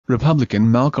Republican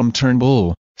Malcolm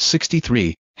Turnbull,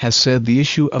 63, has said the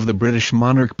issue of the British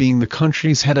monarch being the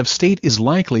country's head of state is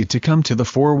likely to come to the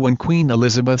fore when Queen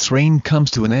Elizabeth's reign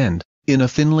comes to an end. In a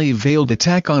thinly veiled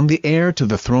attack on the heir to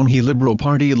the throne, the Liberal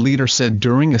Party leader said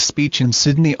during a speech in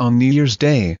Sydney on New Year's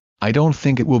Day, "I don't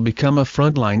think it will become a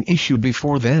frontline issue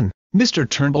before then." Mr.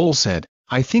 Turnbull said,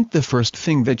 "I think the first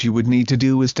thing that you would need to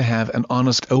do is to have an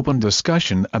honest open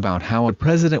discussion about how a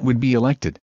president would be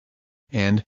elected,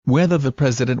 and whether the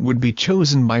president would be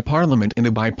chosen by Parliament in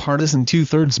a bipartisan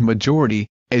two-thirds majority,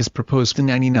 as proposed in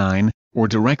 '99, or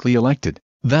directly elected.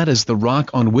 That is the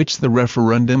rock on which the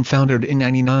referendum foundered in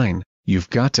 '99. You've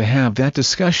got to have that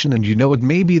discussion, and it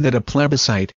may be that a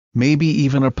plebiscite, maybe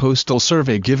even a postal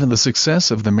survey, given the success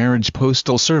of the marriage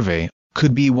postal survey,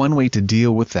 could be one way to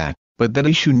deal with that, but that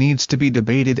issue needs to be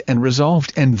debated and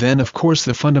resolved. And then of course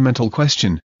the fundamental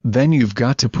question, then you've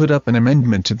got to put up an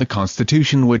amendment to the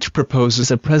Constitution which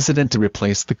proposes a president to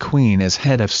replace the Queen as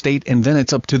head of state, and then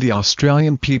it's up to the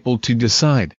Australian people to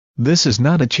decide. This is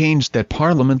not a change that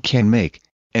Parliament can make,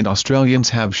 and Australians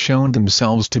have shown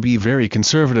themselves to be very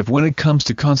conservative when it comes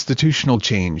to constitutional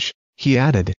change." He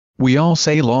added, "We all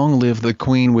say long live the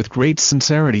Queen with great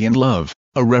sincerity and love."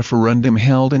 A referendum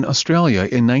held in Australia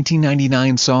in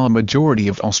 1999 saw a majority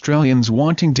of Australians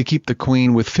wanting to keep the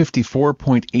Queen with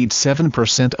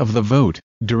 54.87% of the vote.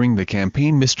 During the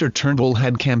campaign, Mr. Turnbull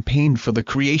had campaigned for the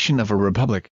creation of a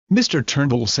republic. Mr.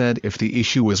 Turnbull said if the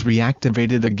issue was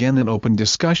reactivated again, an open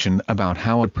discussion about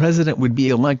how a president would be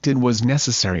elected was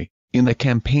necessary. In the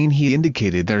campaign he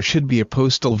indicated there should be a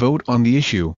postal vote on the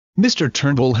issue. Mr.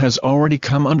 Turnbull has already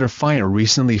come under fire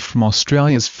recently from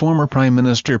Australia's former Prime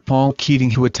Minister Paul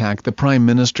Keating, who attacked the Prime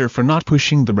Minister for not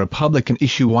pushing the Republican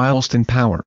issue whilst in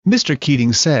power. Mr.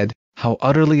 Keating said, "How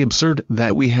utterly absurd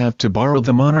that we have to borrow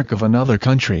the monarch of another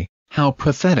country. How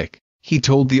pathetic." He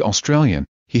told the Australian,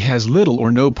 "He has little or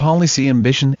no policy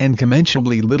ambition and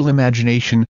commensurably little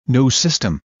imagination, no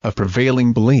system of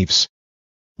prevailing beliefs.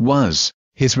 Was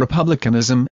his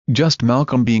republicanism just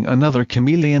Malcolm being another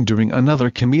chameleon doing another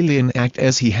chameleon act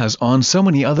as he has on so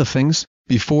many other things?"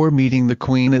 Before meeting the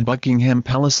Queen at Buckingham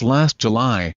Palace last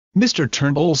July, Mr.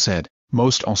 Turnbull said,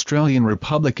 "Most Australian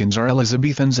Republicans are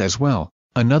Elizabethans as well."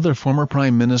 Another former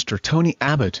Prime Minister, Tony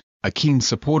Abbott, a keen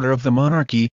supporter of the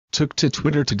monarchy, took to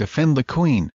Twitter to defend the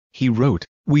Queen. He wrote,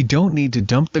 "We don't need to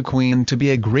dump the Queen to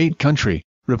be a great country.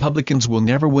 Republicans will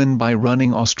never win by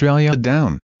running Australia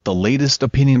down." The latest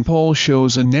opinion poll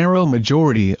shows a narrow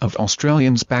majority of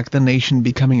Australians back the nation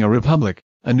becoming a republic.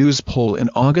 A news poll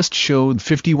in August showed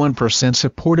 51%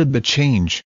 supported the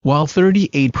change, while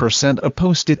 38%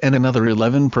 opposed it and another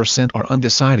 11% are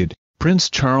undecided.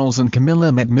 Prince Charles and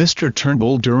Camilla met Mr.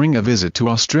 Turnbull during a visit to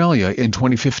Australia in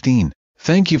 2015.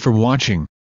 Thank you for watching.